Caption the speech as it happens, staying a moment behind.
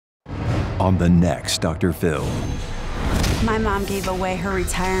on the next Dr. Phil. My mom gave away her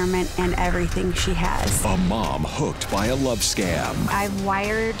retirement and everything she has. A mom hooked by a love scam. I've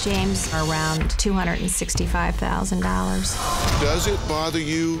wired James around $265,000. Does it bother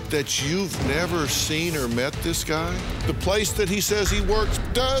you that you've never seen or met this guy? The place that he says he works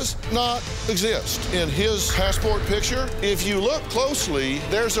does not exist. In his passport picture, if you look closely,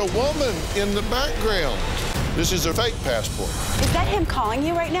 there's a woman in the background. This is a fake passport. Is that him calling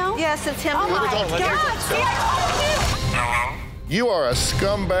you right now? Yes, it's him. Oh my God! See, I told you! You are a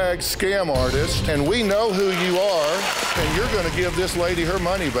scumbag scam artist, and we know who you are, and you're going to give this lady her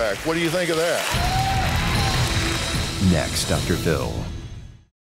money back. What do you think of that? Next Dr. Phil.